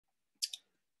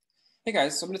Hey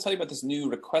guys, so I'm going to tell you about this new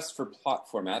request for plot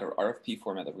format or RFP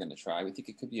format that we're going to try. We think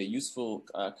it could be a useful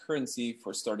currency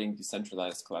for starting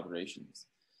decentralized collaborations.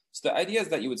 So the idea is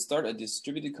that you would start a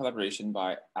distributed collaboration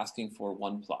by asking for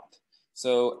one plot.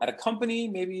 So at a company,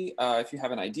 maybe if you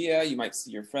have an idea, you might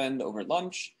see your friend over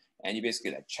lunch and you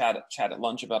basically like, chat at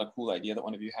lunch about a cool idea that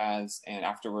one of you has. And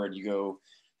afterward, you go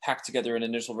hack together an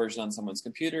initial version on someone's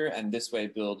computer and this way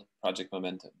build project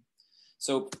momentum.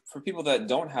 So for people that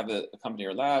don't have a company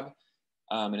or lab,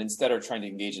 and instead are trying to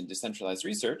engage in decentralized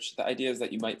research, the idea is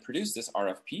that you might produce this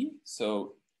RFP.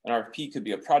 So an RFP could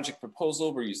be a project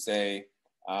proposal where you say,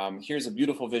 here's a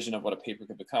beautiful vision of what a paper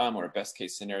could become, or a best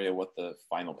case scenario, what the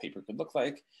final paper could look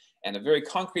like. And a very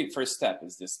concrete first step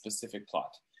is this specific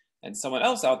plot. And someone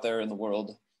else out there in the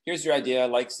world, here's your idea,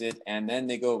 likes it, and then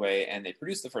they go away and they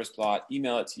produce the first plot,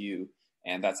 email it to you,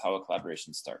 and that's how a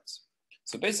collaboration starts.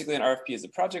 So basically an RFP is a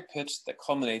project pitch that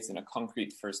culminates in a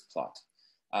concrete first plot.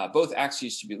 Both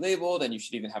axes should be labeled, and you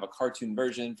should even have a cartoon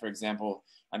version. For example,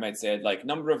 I might say I'd like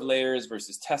number of layers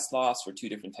versus test loss for two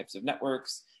different types of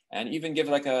networks, and even give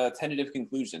like a tentative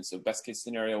conclusion. So best case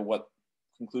scenario, what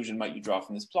conclusion might you draw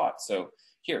from this plot? So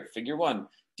here, figure 1,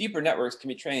 deeper networks can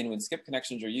be trained when skip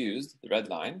connections are used, the red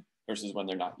line, versus when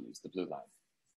they're not used, the blue line.